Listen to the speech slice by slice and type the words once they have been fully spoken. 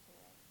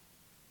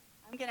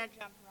I'm going to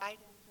jump right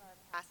into our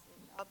passage.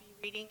 I'll be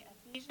reading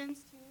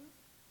Ephesians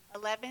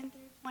 2:11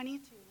 through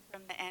 22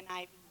 from the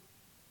NIV.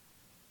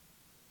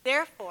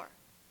 Therefore,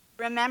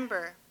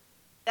 remember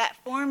that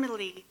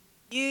formerly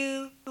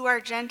you who are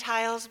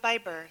Gentiles by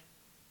birth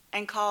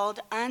and called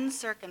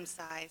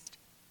uncircumcised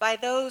by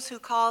those who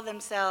call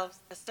themselves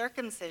the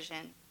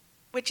circumcision,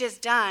 which is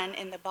done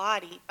in the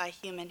body by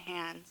human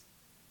hands.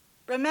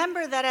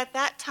 Remember that at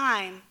that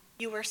time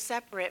you were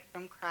separate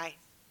from Christ,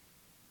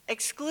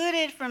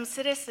 excluded from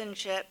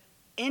citizenship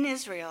in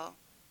Israel,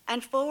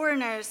 and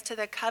foreigners to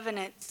the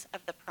covenants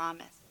of the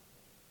promise,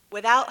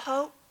 without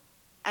hope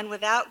and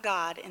without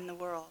God in the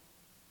world.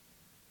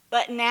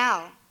 But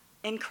now,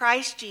 in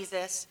Christ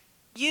Jesus,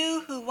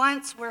 you who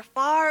once were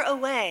far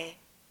away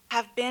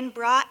have been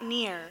brought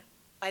near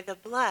by the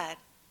blood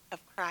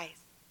of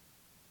Christ.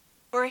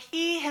 For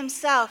he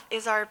himself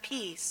is our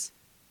peace,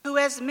 who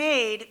has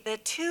made the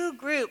two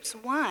groups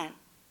one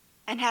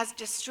and has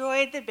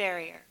destroyed the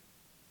barrier,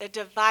 the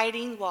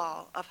dividing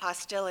wall of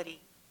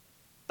hostility,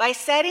 by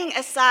setting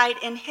aside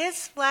in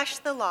his flesh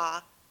the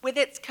law with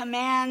its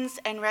commands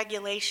and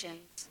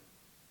regulations.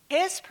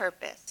 His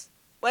purpose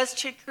was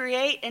to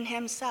create in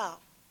himself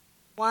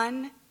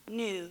one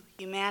new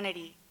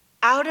humanity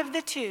out of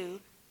the two,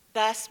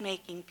 thus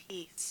making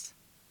peace,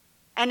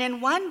 and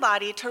in one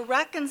body to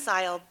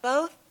reconcile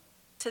both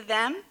of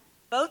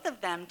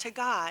them to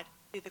God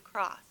through the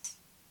cross,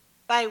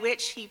 by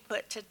which he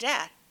put to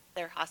death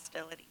their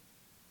hostility.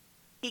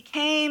 He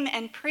came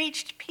and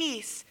preached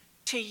peace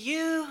to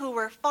you who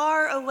were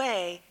far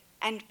away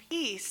and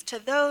peace to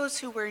those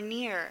who were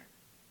near.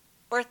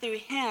 For through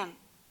him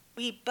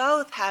we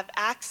both have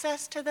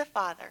access to the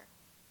Father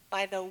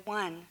by the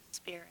one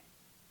Spirit.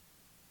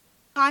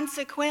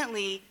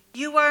 Consequently,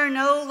 you are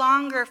no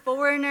longer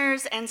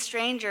foreigners and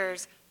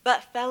strangers,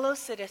 but fellow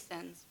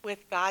citizens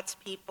with God's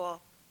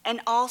people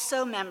and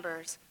also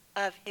members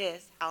of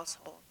his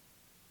household,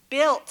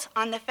 built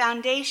on the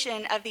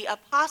foundation of the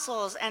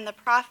apostles and the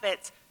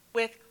prophets,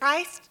 with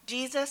Christ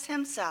Jesus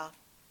himself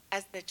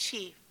as the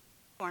chief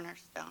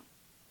cornerstone.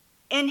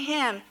 In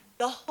him,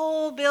 the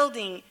whole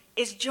building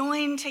is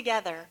joined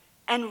together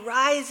and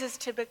rises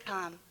to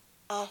become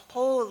a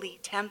holy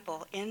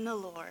temple in the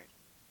Lord.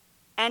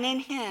 And in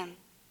him,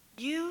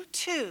 you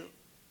too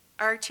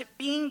are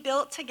being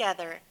built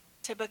together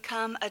to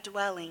become a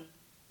dwelling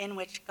in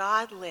which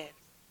God lives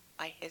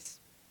by his Spirit.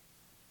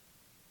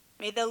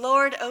 May the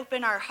Lord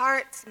open our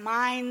hearts,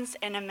 minds,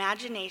 and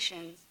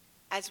imaginations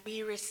as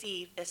we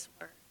receive this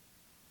word.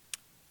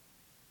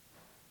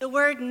 The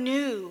word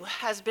new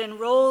has been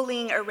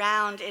rolling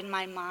around in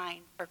my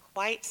mind for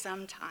quite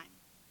some time,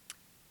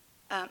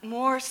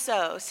 more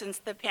so since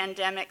the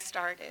pandemic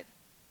started.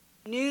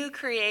 New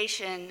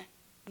creation,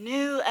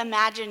 new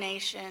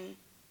imagination,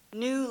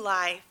 new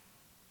life,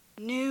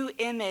 new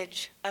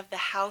image of the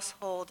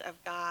household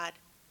of God,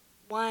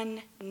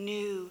 one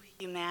new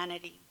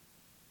humanity.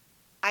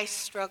 I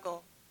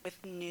struggle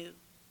with new.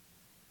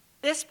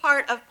 This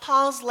part of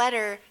Paul's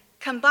letter,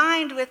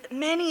 combined with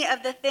many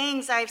of the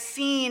things I've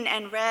seen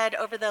and read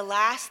over the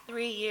last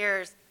 3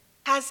 years,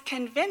 has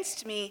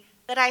convinced me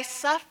that I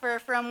suffer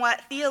from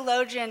what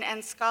theologian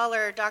and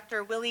scholar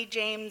Dr. Willie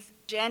James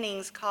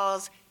Jennings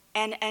calls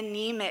an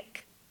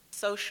anemic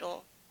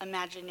social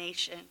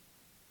imagination.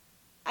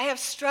 I have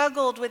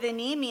struggled with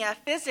anemia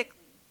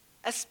physically,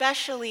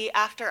 especially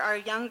after our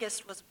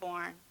youngest was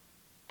born,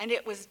 and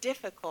it was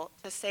difficult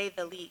to say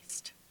the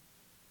least.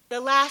 The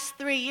last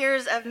 3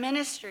 years of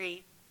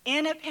ministry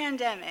in a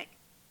pandemic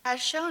has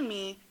shown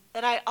me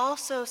that I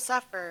also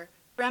suffer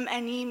from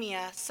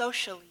anemia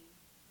socially,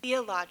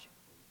 theologically,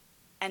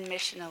 and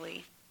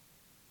missionally.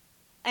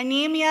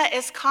 Anemia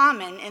is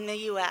common in the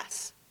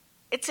U.S.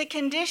 It's a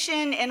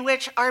condition in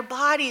which our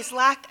bodies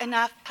lack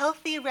enough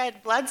healthy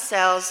red blood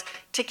cells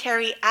to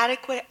carry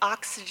adequate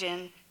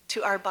oxygen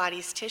to our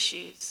body's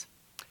tissues.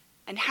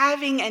 And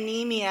having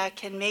anemia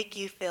can make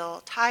you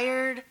feel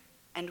tired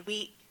and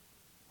weak,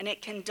 and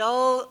it can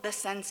dull the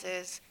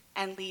senses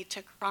and lead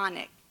to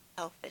chronic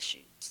health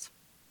issues.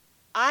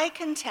 I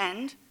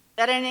contend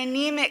that an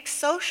anemic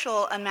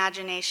social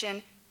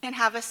imagination can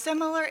have a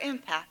similar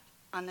impact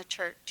on the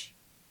church,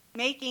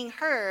 making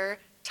her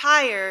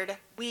tired,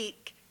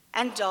 weak,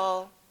 and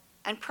dull,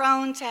 and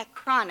prone to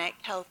chronic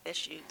health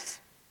issues.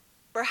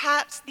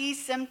 Perhaps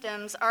these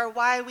symptoms are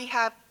why we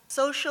have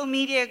social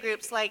media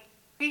groups like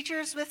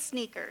Preachers with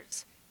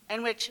Sneakers,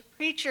 in which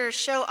preachers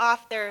show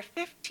off their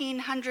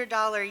 $1,500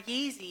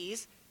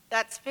 Yeezys.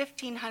 That's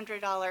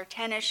 $1,500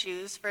 tennis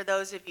shoes for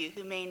those of you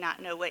who may not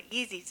know what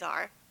Yeezys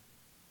are.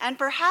 And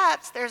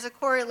perhaps there's a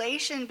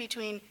correlation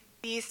between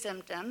these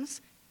symptoms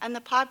and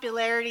the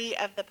popularity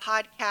of the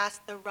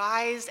podcast The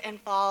Rise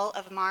and Fall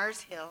of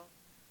Mars Hill,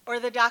 or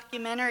the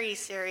documentary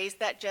series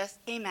that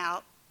just came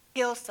out,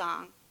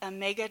 Hillsong, a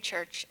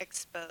megachurch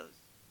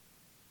exposed.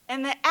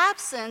 In the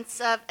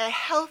absence of a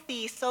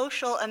healthy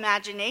social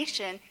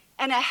imagination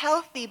and a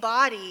healthy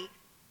body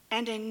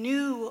and a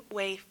new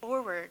way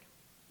forward,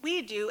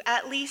 we do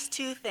at least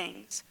 2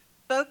 things: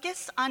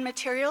 focus on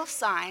material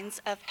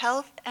signs of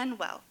health and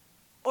wealth,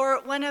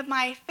 or one of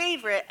my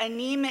favorite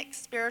anemic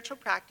spiritual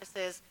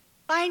practices,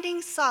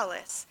 finding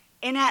solace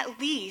in at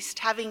least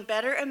having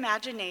better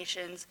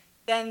imaginations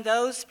than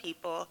those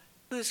people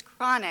whose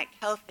chronic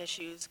health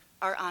issues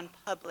are on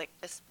public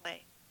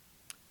display.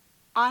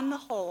 On the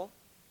whole,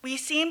 we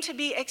seem to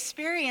be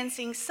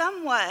experiencing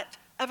somewhat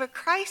of a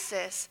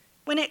crisis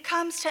when it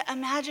comes to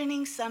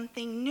imagining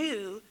something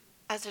new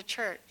as a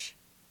church.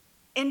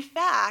 In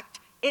fact,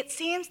 it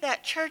seems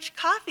that church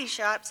coffee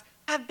shops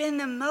have been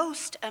the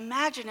most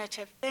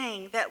imaginative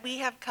thing that we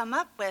have come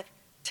up with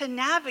to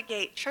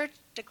navigate church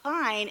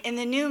decline in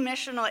the new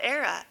missional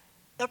era.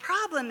 The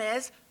problem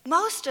is,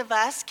 most of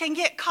us can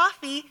get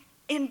coffee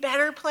in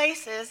better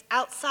places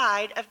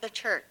outside of the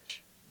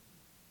church.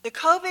 The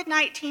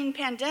COVID-19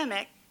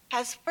 pandemic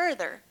has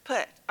further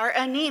put our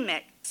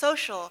anemic,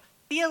 social,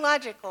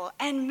 theological,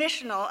 and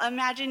missional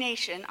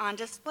imagination on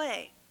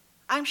display.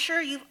 I'm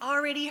sure you've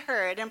already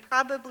heard, and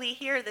probably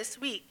hear this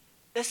week,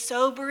 the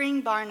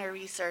sobering Barna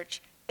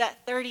research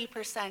that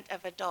 30%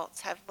 of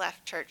adults have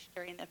left church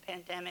during the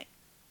pandemic,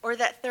 or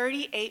that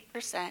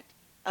 38%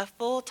 of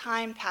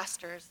full-time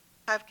pastors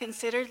have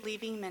considered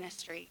leaving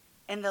ministry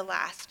in the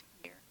last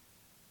year.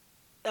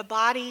 The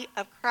body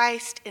of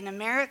Christ in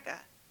America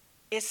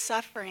is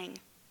suffering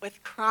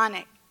with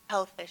chronic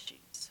health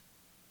issues.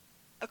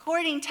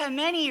 According to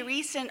many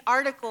recent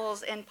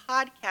articles and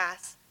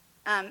podcasts,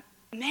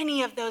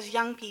 many of those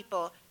young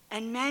people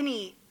and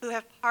many who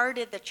have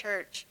parted the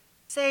church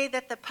say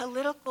that the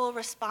political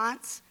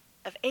response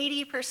of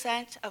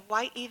 80% of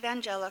white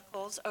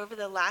evangelicals over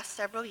the last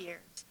several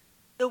years,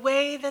 the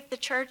way that the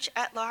church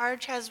at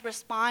large has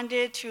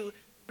responded to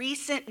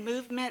recent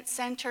movements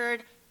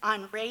centered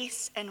on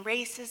race and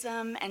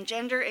racism and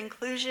gender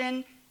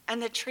inclusion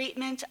and the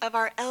treatment of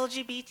our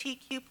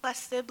LGBTQ plus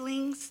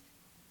siblings,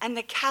 and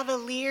the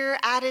cavalier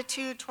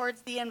attitude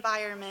towards the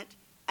environment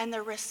and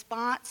the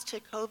response to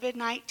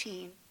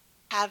COVID-19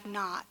 have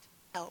not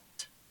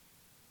helped.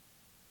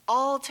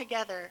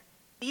 Altogether,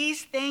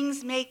 these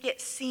things make it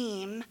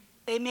seem,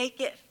 they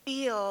make it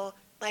feel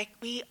like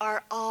we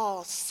are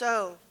all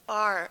so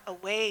far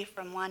away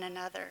from one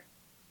another.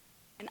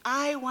 And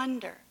I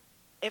wonder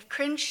if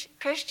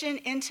Christian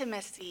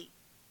intimacy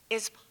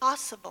is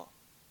possible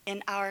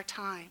in our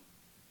time.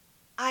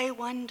 I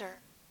wonder,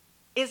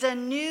 is a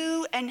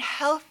new and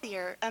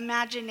healthier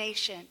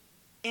imagination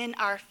in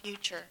our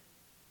future?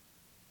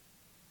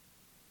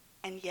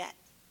 And yet,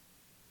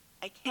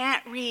 I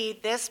can't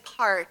read this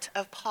part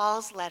of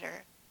Paul's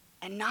letter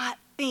and not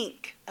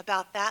think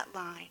about that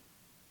line.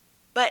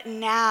 But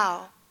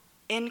now,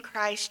 in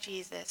Christ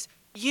Jesus,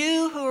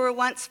 you who were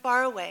once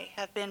far away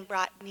have been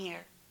brought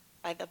near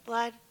by the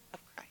blood of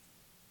Christ.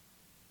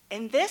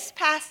 In this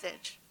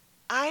passage,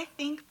 I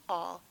think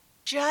Paul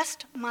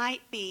just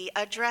might be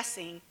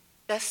addressing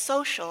the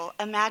social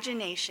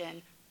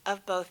imagination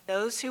of both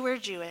those who were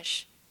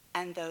Jewish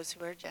and those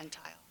who were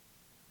Gentile.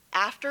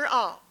 After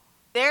all,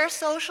 their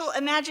social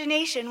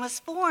imagination was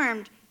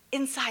formed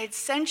inside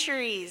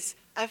centuries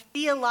of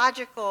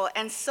theological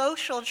and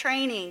social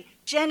training,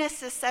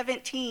 Genesis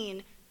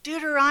 17,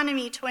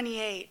 Deuteronomy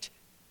 28,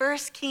 1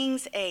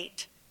 Kings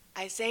 8,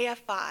 Isaiah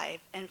 5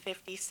 and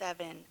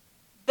 57.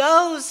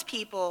 Those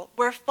people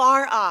were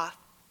far off.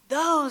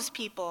 Those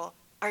people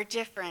are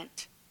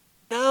different.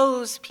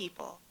 Those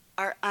people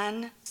are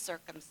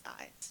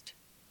uncircumcised.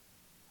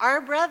 Our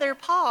brother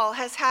Paul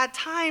has had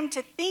time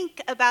to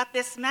think about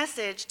this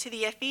message to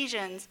the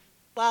Ephesians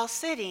while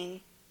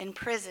sitting in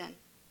prison.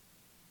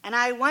 And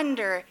I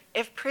wonder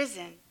if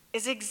prison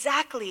is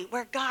exactly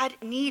where God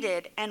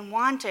needed and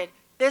wanted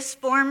this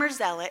former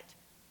zealot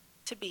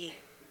to be.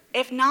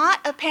 If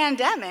not a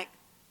pandemic,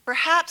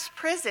 perhaps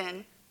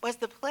prison was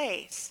the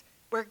place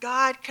where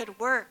God could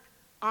work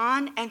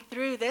on and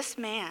through this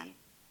man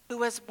who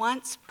was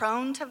once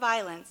prone to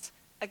violence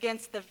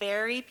against the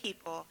very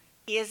people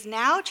he is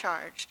now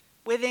charged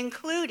with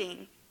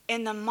including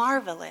in the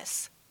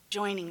marvelous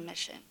joining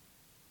mission.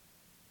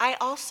 I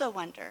also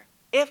wonder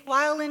if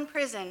while in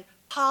prison,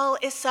 Paul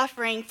is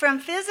suffering from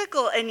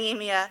physical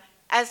anemia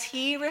as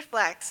he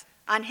reflects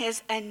on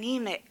his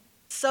anemic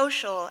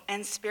social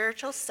and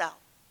spiritual self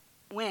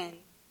when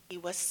he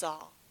was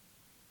Saul.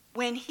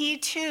 When he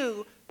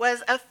too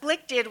was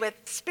afflicted with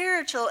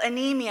spiritual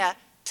anemia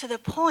to the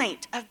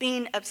point of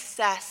being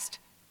obsessed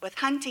with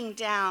hunting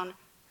down,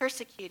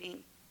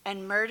 persecuting,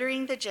 and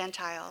murdering the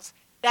Gentiles,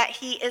 that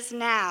he is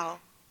now,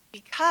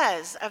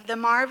 because of the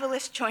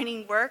marvelous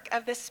joining work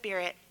of the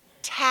Spirit,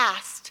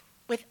 tasked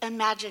with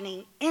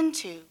imagining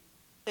into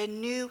the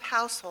new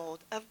household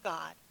of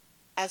God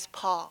as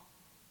Paul.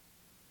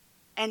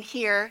 And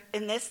here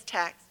in this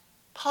text,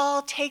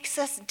 Paul takes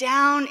us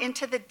down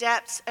into the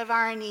depths of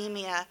our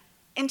anemia,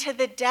 into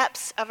the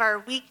depths of our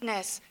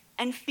weakness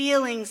and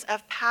feelings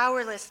of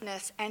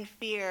powerlessness and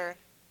fear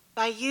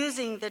by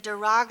using the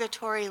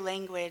derogatory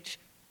language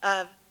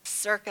of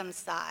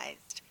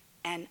circumcised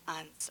and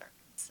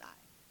uncircumcised.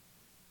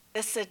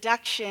 The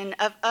seduction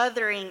of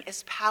othering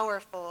is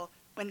powerful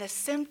when the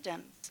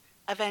symptoms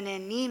of an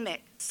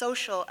anemic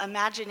social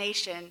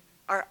imagination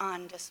are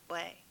on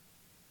display.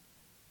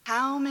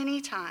 How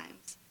many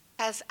times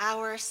has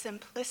our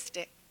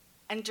simplistic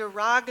and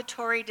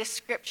derogatory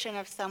description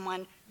of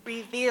someone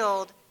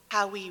revealed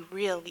how we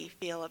really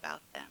feel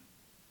about them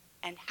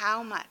and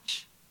how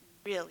much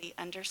we really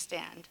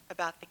understand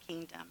about the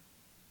kingdom?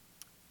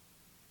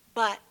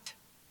 But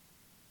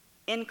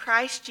in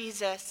Christ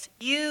Jesus,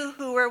 you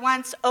who were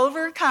once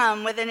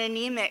overcome with an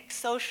anemic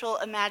social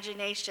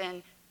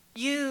imagination,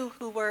 you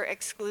who were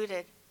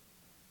excluded,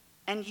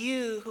 and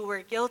you who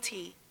were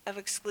guilty of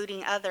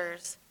excluding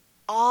others,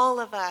 all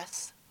of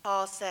us,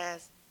 Paul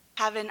says,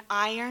 have an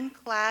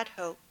ironclad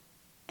hope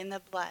in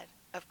the blood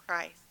of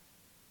Christ.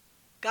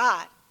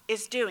 God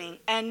is doing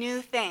a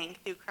new thing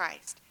through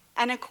Christ.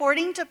 And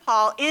according to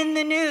Paul, in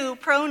the new,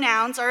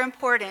 pronouns are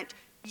important.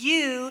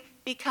 You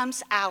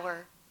becomes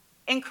our.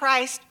 In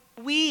Christ,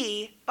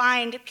 we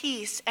find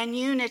peace and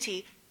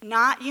unity,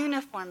 not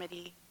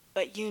uniformity,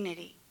 but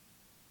unity.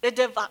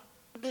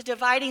 The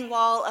dividing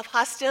wall of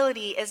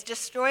hostility is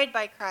destroyed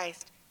by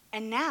Christ,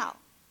 and now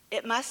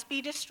it must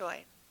be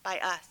destroyed by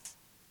us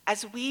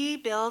as we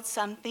build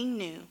something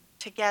new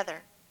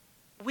together.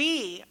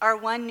 We are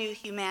one new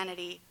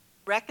humanity,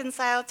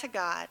 reconciled to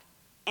God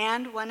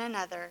and one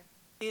another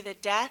through the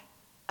death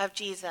of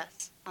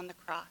Jesus on the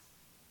cross.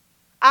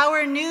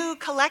 Our new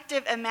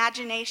collective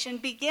imagination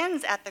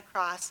begins at the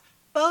cross,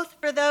 both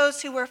for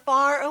those who were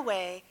far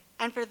away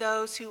and for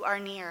those who are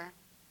near.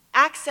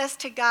 Access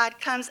to God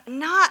comes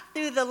not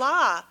through the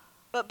law,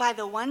 but by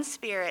the one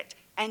Spirit,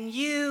 and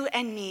you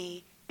and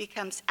me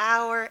becomes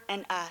our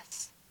and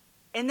us.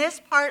 In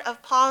this part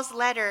of Paul's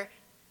letter,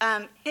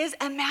 his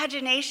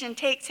imagination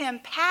takes him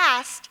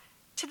past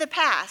to the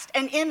past,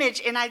 an image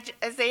in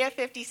Isaiah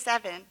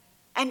 57,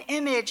 an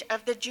image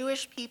of the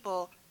Jewish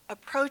people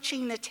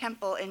approaching the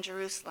temple in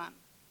Jerusalem.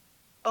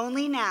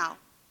 Only now,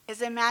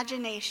 his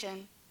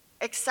imagination,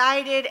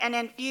 excited and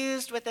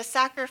infused with the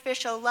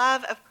sacrificial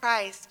love of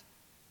Christ,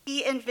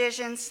 he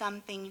envisions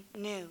something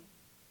new.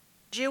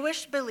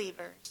 Jewish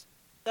believers,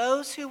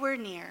 those who were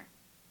near,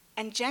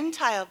 and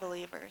Gentile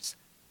believers,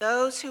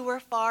 those who were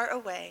far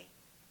away,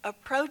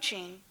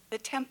 approaching the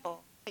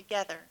temple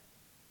together,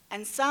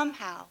 and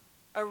somehow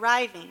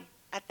arriving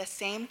at the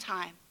same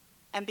time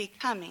and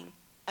becoming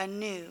a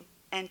new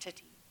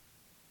entity.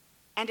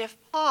 And if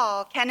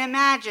Paul can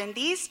imagine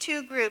these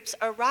two groups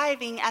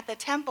arriving at the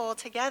temple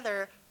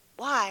together,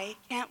 why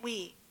can't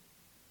we?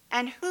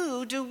 And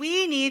who do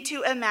we need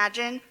to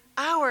imagine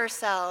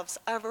ourselves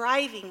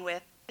arriving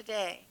with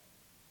today?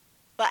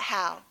 But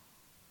how?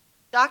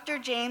 Dr.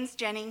 James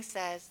Jennings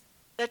says,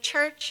 the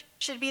church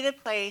should be the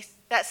place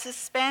that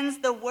suspends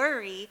the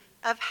worry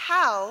of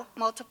how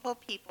multiple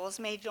peoples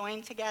may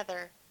join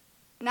together,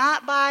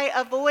 not by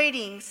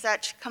avoiding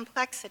such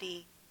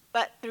complexity,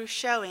 but through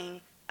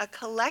showing a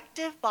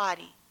collective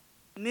body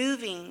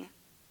moving,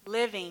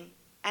 living,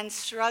 and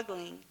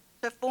struggling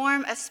to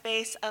form a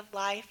space of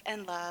life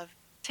and love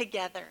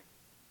together.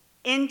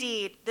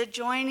 Indeed, the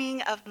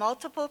joining of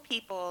multiple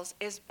peoples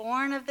is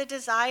born of the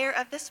desire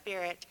of the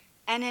Spirit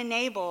and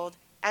enabled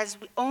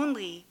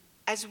only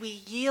as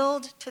we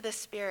yield to the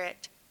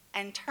Spirit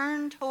and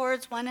turn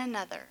towards one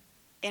another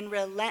in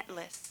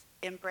relentless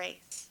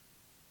embrace.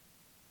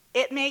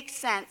 It makes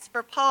sense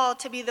for Paul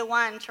to be the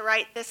one to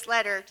write this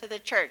letter to the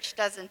church,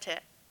 doesn't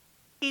it?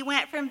 He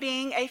went from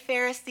being a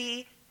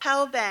Pharisee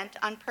hell-bent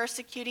on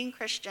persecuting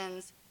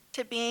Christians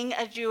to being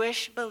a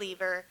Jewish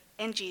believer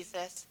in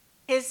Jesus,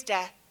 his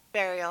death,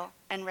 burial,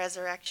 and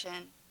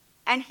resurrection.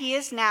 And he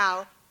is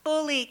now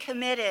fully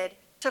committed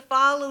to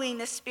following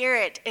the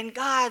Spirit in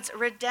God's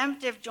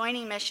redemptive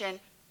joining mission,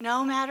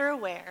 no matter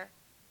where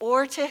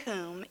or to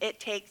whom it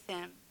takes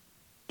him.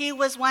 He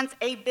was once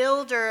a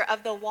builder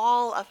of the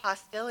wall of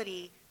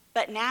hostility,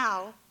 but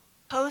now,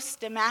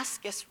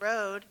 post-Damascus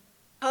Road,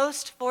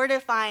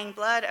 post-fortifying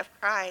blood of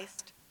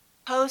Christ,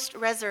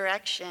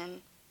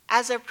 post-resurrection,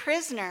 as a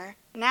prisoner,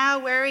 now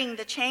wearing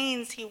the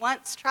chains he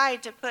once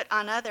tried to put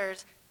on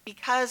others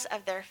because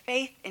of their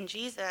faith in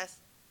Jesus,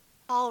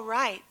 Paul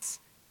writes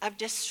of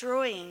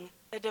destroying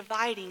the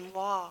dividing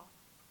wall.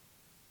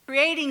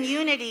 Creating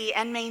unity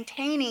and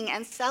maintaining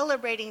and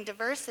celebrating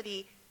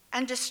diversity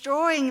and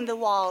destroying the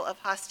wall of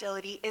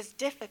hostility is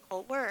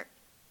difficult work.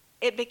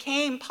 It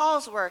became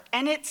Paul's work,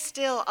 and it's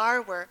still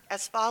our work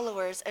as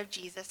followers of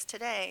Jesus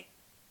today.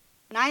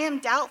 And I am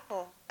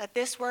doubtful that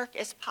this work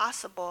is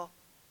possible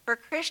for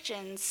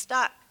Christians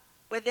stuck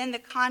within the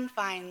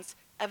confines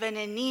of an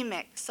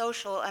anemic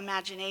social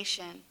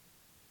imagination.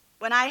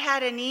 When I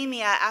had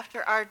anemia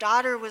after our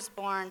daughter was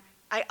born,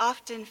 I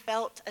often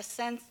felt a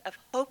sense of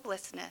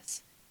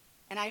hopelessness,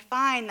 and I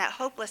find that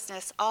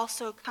hopelessness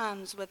also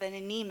comes with an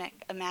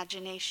anemic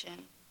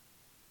imagination.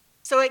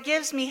 So it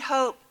gives me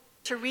hope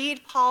to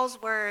read Paul's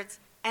words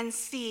and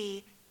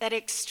see that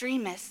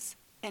extremists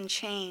can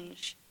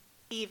change,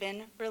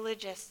 even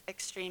religious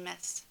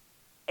extremists.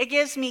 It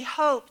gives me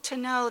hope to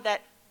know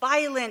that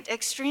violent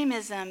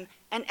extremism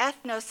and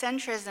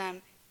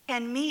ethnocentrism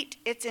can meet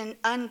its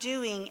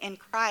undoing in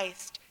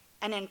Christ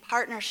and in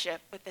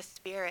partnership with the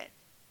Spirit.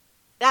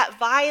 That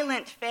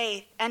violent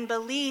faith and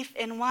belief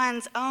in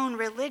one's own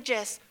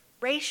religious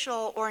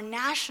racial or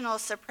national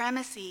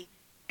supremacy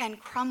can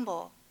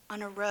crumble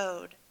on a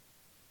road,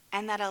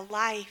 and that a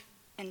life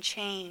can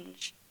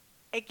change.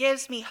 It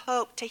gives me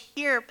hope to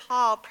hear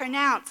Paul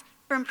pronounce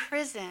from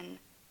prison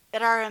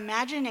that our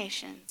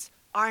imaginations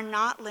are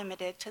not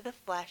limited to the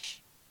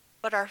flesh,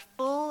 but are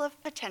full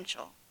of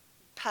potential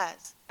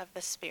because of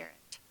the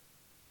Spirit.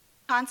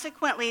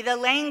 Consequently, the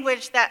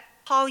language that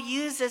Paul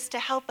uses to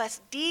help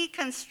us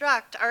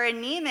deconstruct our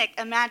anemic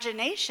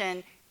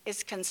imagination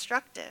is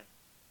constructive.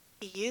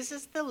 He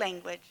uses the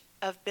language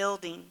of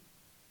building,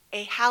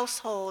 a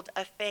household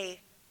of faith,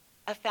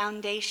 a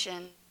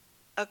foundation,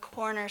 a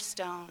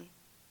cornerstone,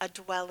 a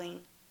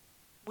dwelling.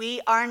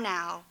 We are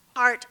now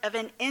part of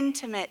an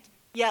intimate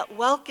yet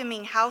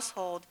welcoming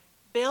household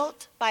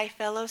built by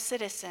fellow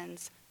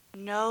citizens,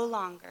 no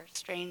longer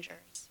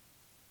strangers.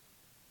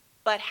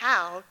 But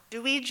how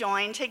do we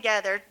join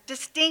together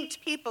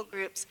distinct people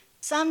groups,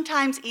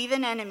 sometimes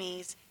even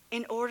enemies,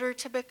 in order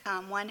to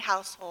become one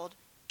household,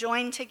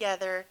 joined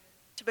together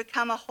to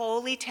become a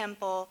holy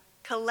temple,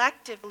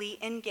 collectively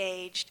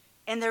engaged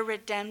in the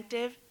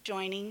redemptive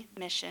joining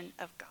mission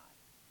of God?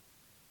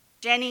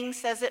 Jennings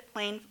says it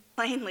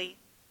plainly,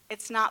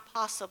 it's not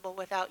possible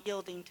without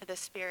yielding to the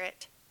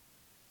Spirit.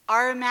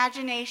 Our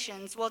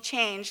imaginations will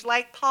change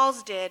like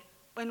Paul's did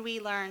when we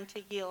learn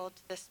to yield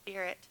to the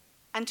Spirit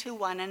and to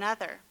one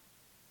another.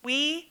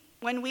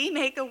 When we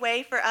make a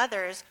way for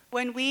others,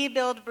 when we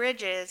build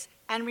bridges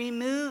and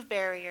remove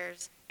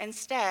barriers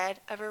instead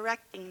of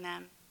erecting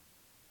them.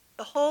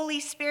 The Holy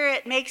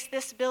Spirit makes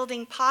this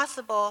building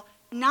possible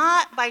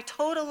not by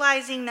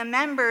totalizing the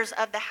members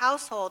of the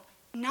household,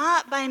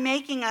 not by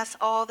making us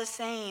all the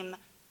same,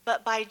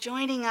 but by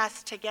joining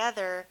us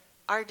together,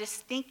 our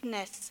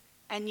distinctness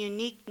and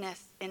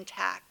uniqueness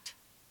intact.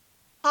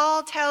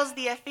 Paul tells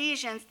the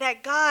Ephesians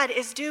that God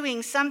is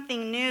doing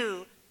something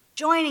new,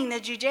 joining the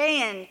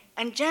Judean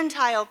and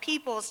Gentile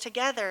peoples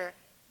together.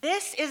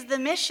 This is the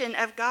mission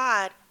of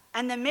God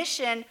and the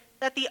mission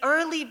that the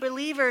early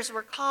believers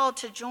were called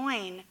to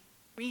join,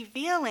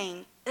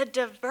 revealing the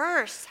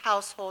diverse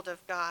household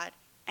of God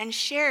and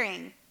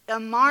sharing the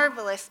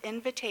marvelous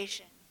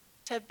invitation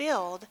to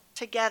build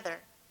together.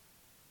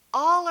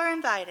 All are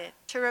invited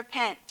to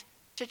repent,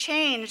 to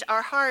change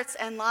our hearts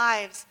and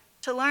lives,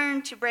 to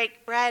learn to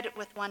break bread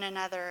with one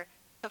another,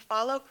 to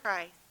follow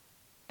Christ,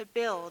 to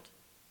build.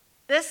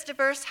 This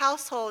diverse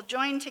household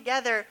joined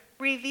together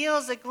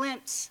reveals a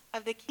glimpse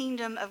of the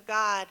kingdom of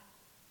God,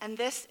 and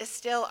this is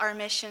still our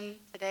mission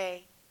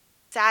today.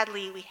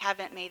 Sadly, we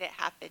haven't made it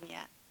happen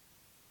yet.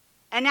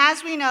 And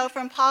as we know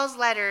from Paul's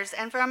letters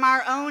and from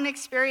our own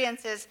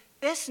experiences,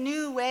 this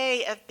new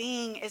way of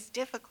being is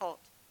difficult.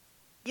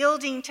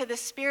 Yielding to the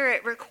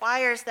Spirit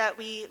requires that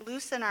we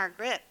loosen our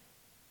grip,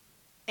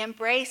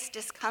 embrace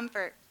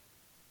discomfort,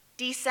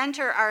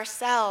 decenter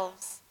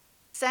ourselves,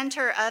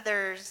 center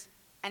others,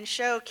 and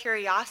show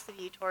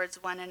curiosity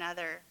towards one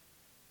another.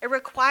 It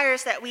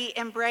requires that we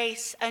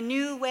embrace a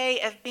new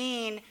way of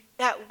being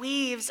that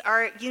weaves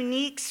our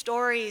unique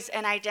stories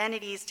and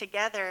identities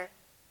together.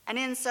 And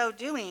in so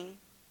doing,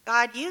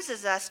 God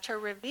uses us to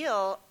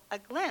reveal a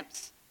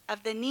glimpse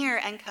of the near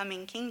and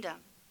coming kingdom.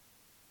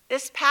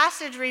 This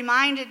passage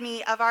reminded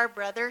me of our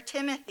brother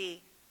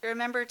Timothy. You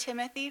remember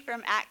Timothy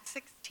from Acts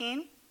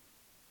 16?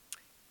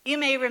 You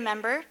may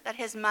remember that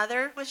his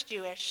mother was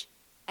Jewish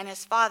and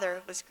his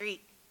father was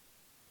Greek.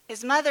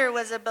 His mother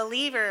was a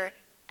believer,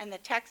 and the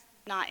text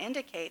did not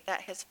indicate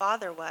that his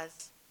father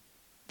was.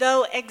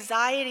 Though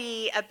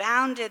anxiety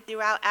abounded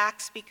throughout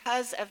Acts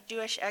because of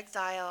Jewish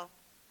exile,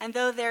 and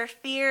though their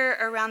fear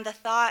around the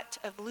thought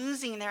of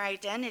losing their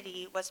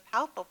identity was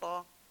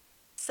palpable,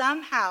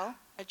 somehow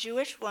a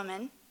Jewish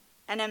woman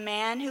and a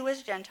man who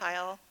was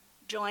Gentile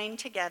joined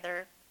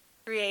together,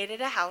 created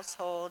a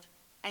household,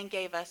 and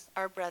gave us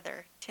our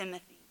brother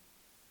Timothy.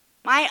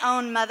 My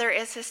own mother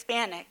is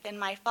Hispanic, and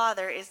my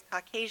father is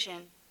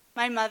Caucasian.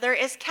 My mother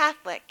is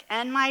Catholic,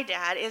 and my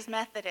dad is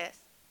Methodist.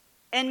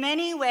 In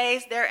many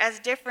ways, they're as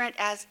different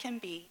as can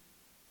be.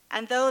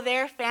 And though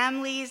their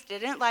families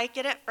didn't like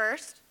it at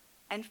first,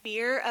 and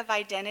fear of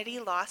identity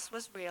loss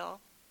was real,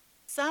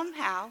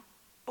 somehow,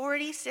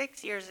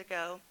 46 years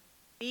ago,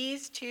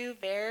 these two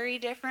very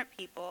different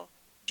people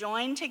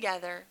joined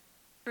together,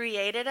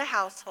 created a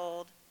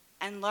household,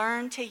 and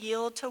learned to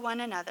yield to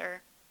one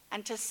another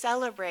and to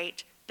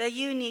celebrate the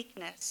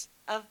uniqueness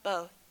of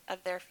both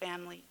of their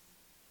families.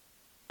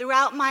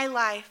 Throughout my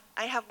life,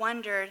 I have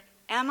wondered,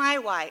 am I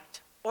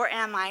white or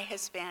am I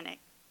Hispanic?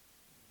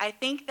 I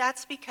think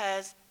that's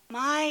because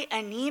my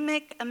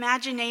anemic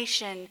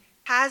imagination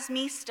has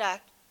me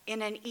stuck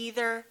in an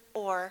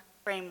either-or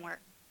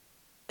framework.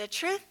 The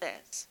truth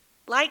is,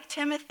 like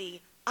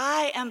Timothy,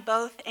 I am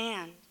both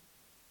and.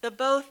 The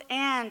both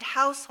and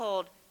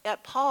household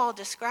that Paul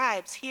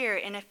describes here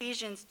in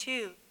Ephesians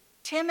 2.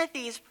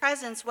 Timothy's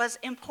presence was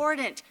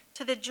important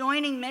to the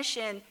joining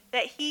mission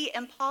that he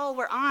and Paul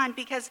were on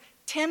because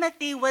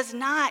Timothy was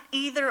not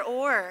either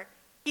or.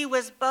 He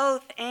was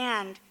both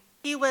and.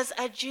 He was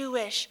a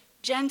Jewish,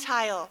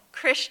 Gentile,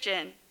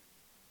 Christian.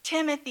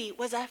 Timothy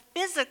was a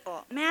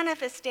physical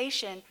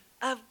manifestation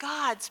of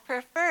God's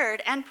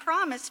preferred and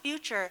promised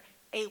future,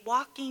 a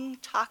walking,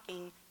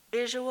 talking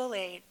visual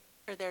aid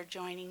for their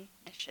joining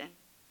mission.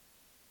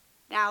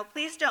 Now,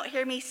 please don't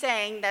hear me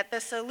saying that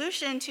the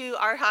solution to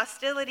our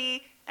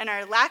hostility and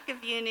our lack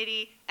of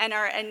unity and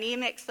our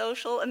anemic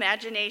social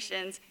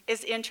imaginations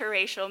is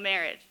interracial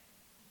marriage.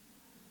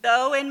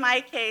 Though in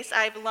my case,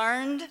 I've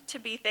learned to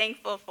be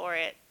thankful for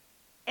it.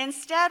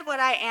 Instead, what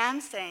I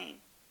am saying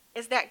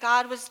is that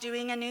God was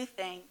doing a new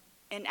thing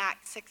in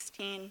Acts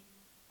 16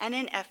 and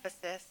in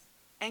Ephesus,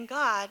 and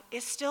God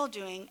is still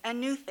doing a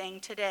new thing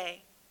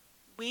today.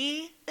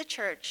 We, the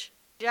church,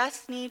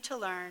 just need to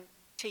learn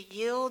to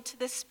yield to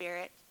the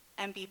Spirit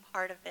and be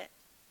part of it.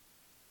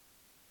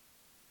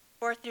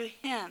 For through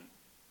him,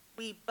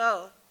 we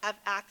both have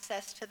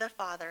access to the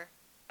Father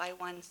by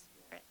one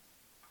Spirit.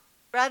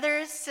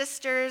 Brothers,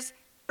 sisters,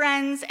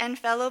 friends, and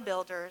fellow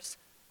builders,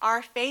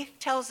 our faith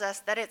tells us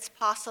that it's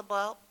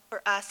possible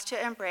for us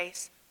to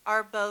embrace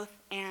our both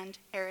and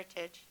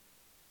heritage.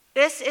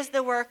 This is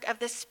the work of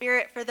the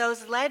Spirit for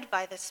those led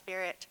by the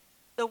Spirit,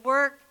 the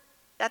work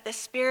that the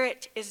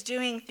Spirit is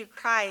doing through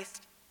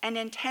Christ and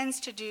intends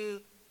to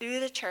do through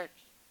the church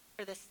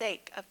for the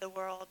sake of the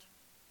world.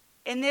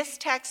 In this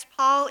text,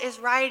 Paul is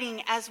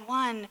writing as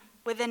one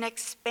with an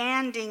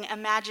expanding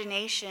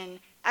imagination,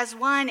 as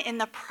one in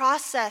the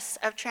process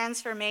of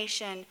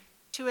transformation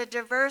to a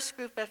diverse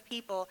group of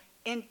people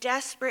in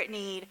desperate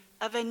need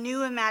of a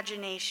new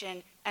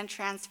imagination and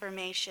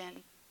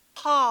transformation.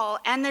 Paul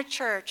and the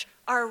church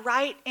are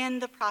right in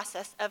the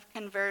process of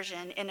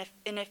conversion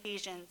in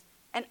Ephesians.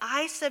 And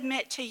I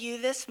submit to you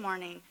this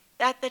morning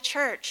that the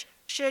church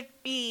should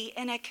be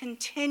in a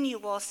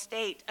continual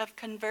state of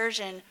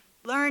conversion,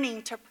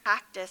 learning to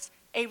practice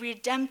a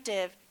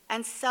redemptive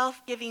and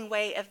self-giving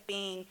way of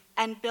being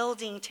and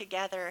building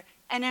together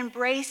and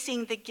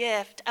embracing the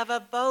gift of a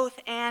both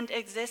and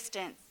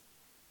existence.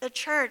 The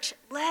church,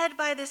 led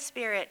by the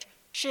Spirit,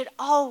 should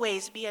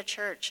always be a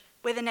church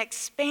with an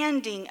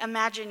expanding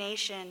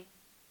imagination,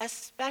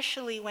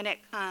 especially when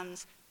it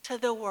comes to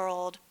the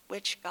world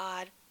which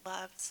God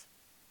loves.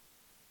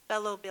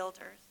 Fellow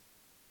builders,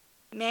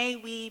 may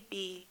we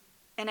be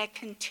in a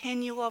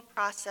continual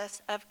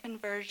process of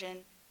conversion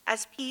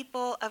as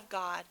people of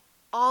God,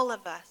 all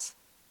of us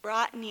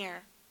brought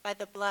near by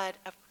the blood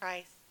of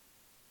Christ.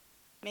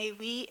 May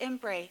we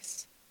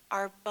embrace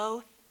our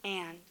both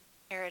and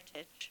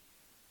heritage.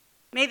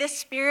 May the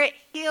Spirit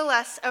heal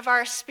us of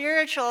our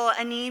spiritual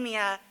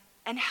anemia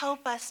and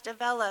help us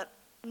develop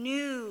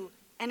new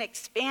and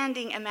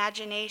expanding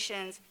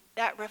imaginations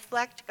that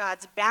reflect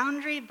God's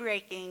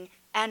boundary-breaking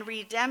and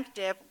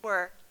redemptive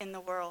work in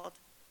the world.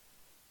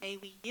 May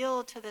we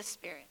yield to the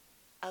Spirit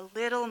a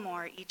little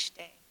more each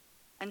day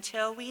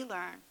until we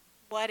learn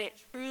what it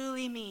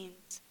truly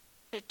means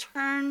to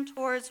turn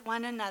towards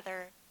one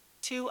another,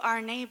 to our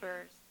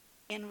neighbors,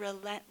 in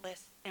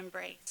relentless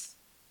embrace.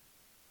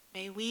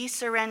 May we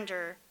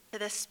surrender to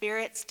the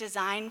Spirit's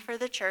design for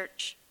the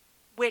church,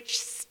 which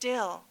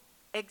still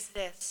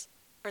exists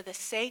for the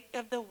sake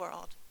of the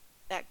world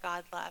that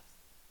God loves.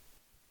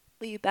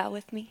 Will you bow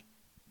with me?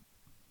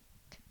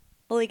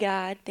 Holy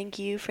God, thank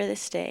you for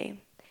this day.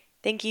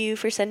 Thank you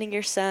for sending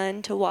your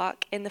Son to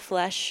walk in the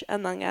flesh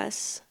among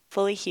us,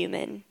 fully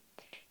human.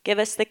 Give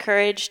us the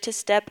courage to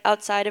step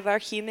outside of our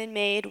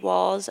human-made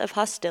walls of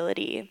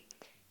hostility.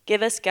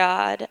 Give us,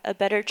 God, a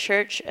better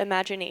church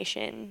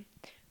imagination.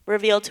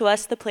 Reveal to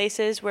us the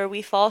places where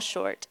we fall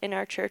short in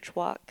our church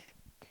walk.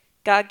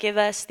 God, give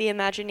us the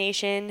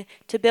imagination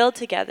to build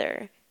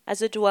together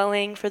as a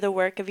dwelling for the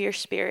work of your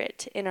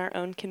Spirit in our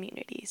own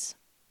communities.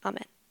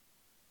 Amen.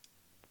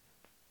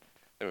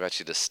 I invite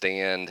you to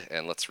stand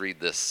and let's read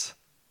this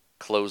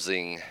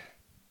closing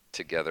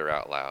together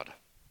out loud.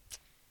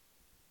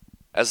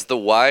 As the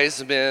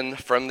wise men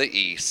from the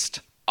east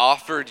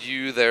offered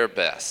you their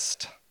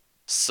best,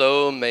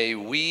 so may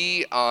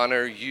we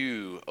honor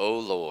you, O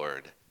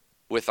Lord,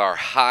 with our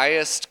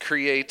highest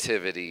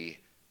creativity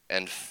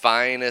and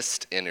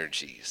finest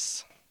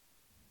energies.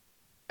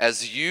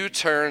 As you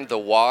turned the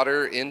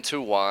water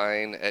into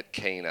wine at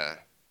Cana,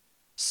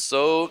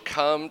 so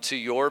come to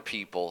your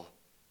people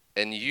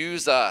and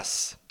use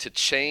us to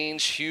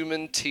change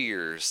human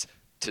tears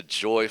to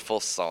joyful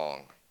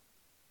song.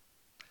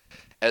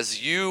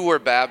 As you were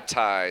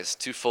baptized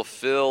to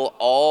fulfill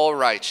all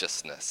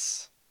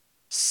righteousness,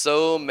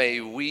 so may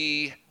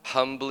we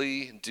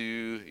humbly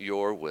do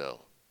your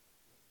will.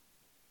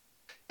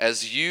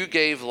 As you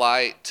gave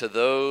light to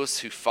those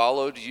who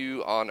followed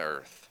you on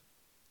earth,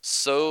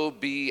 so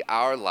be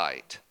our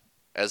light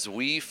as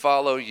we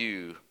follow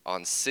you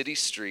on city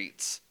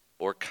streets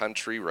or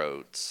country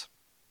roads.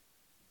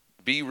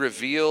 Be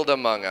revealed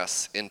among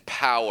us in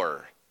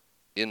power,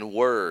 in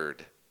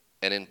word,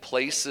 and in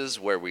places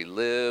where we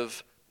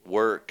live,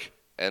 work,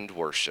 and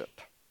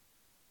worship.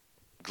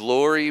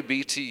 Glory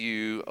be to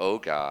you, O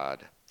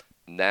God,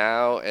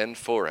 now and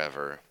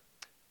forever.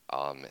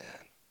 Amen.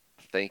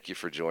 Thank you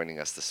for joining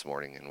us this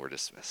morning, and we're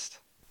dismissed.